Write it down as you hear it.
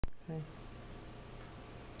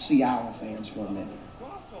Seattle fans for a minute.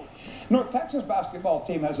 North Texas basketball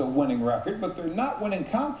team has a winning record, but they're not winning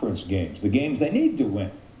conference games, the games they need to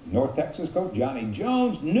win. North Texas coach Johnny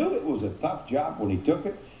Jones knew it was a tough job when he took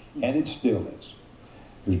it, and it still is.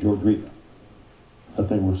 Here's George Rita. I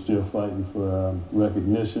think we're still fighting for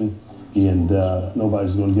recognition, and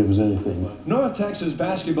nobody's going to give us anything. North Texas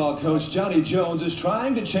basketball coach Johnny Jones is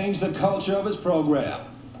trying to change the culture of his program.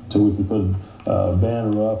 So we can put a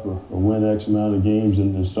banner up or win X amount of games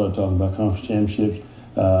and start talking about conference championships.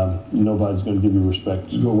 Nobody's going to give you respect.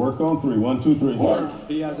 Just go work on three. 1, 2, 3. Work.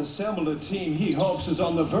 He has assembled a team he hopes is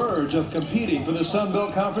on the verge of competing for the Sun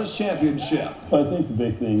Belt Conference Championship. I think the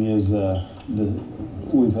big thing is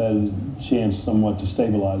we've had a chance somewhat to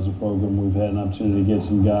stabilize the program. We've had an opportunity to get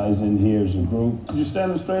some guys in here as a group. You're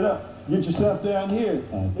standing straight up. Get yourself down here.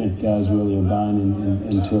 I think guys really are buying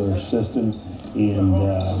into our system,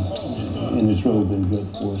 and it's really been good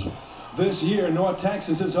for us. This year, North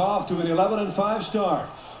Texas is off to an 11-5 start.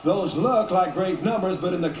 Those look like great numbers,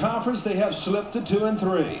 but in the conference, they have slipped to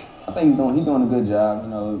 2-3. I think he's doing a good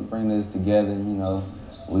job, bringing this together.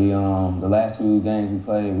 We the last 2 games we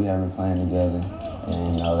played, we haven't been playing together,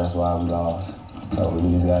 and that's why we lost. So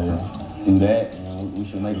we just got to do that, and we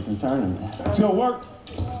should make it to the tournament. Let's go work.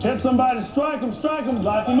 Catch somebody, strike him,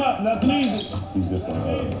 lock him up, nothing easy. He's just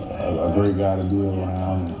a great guy to be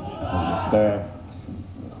around. The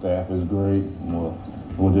staff is great.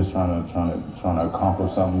 We're just trying to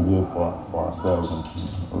accomplish something good for ourselves and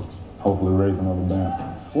hopefully raise another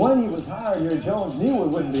band. When he was hired here, Jones knew it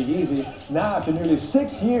wouldn't be easy. Now, after nearly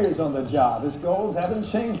 6 years on the job, his goals haven't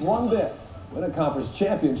changed one bit. Win a conference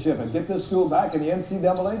championship and get this school back in the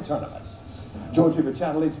NCAA tournament. George Rita,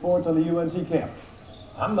 Channel 8 Sports on the UNT campus.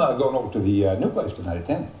 I'm going over to the new place tonight at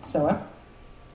 10. So,